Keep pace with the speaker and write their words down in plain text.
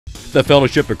The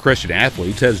Fellowship of Christian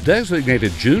Athletes has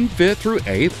designated June 5th through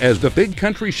 8th as the Big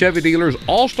Country Chevy Dealers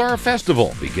All-Star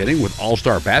Festival, beginning with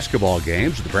All-Star basketball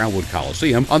games at the Brownwood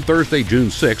Coliseum on Thursday, June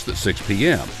 6th at 6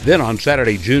 p.m. Then on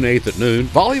Saturday, June 8th at noon,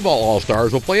 Volleyball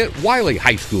All-Stars will play at Wiley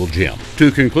High School Gym.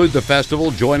 To conclude the festival,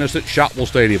 join us at Shotwell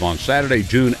Stadium on Saturday,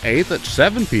 June 8th at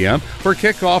 7 p.m. for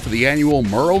kickoff of the annual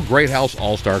Merle Greathouse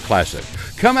All-Star Classic.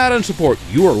 Come out and support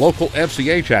your local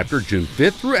FCA chapter June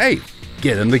 5th through 8th.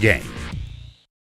 Get in the game.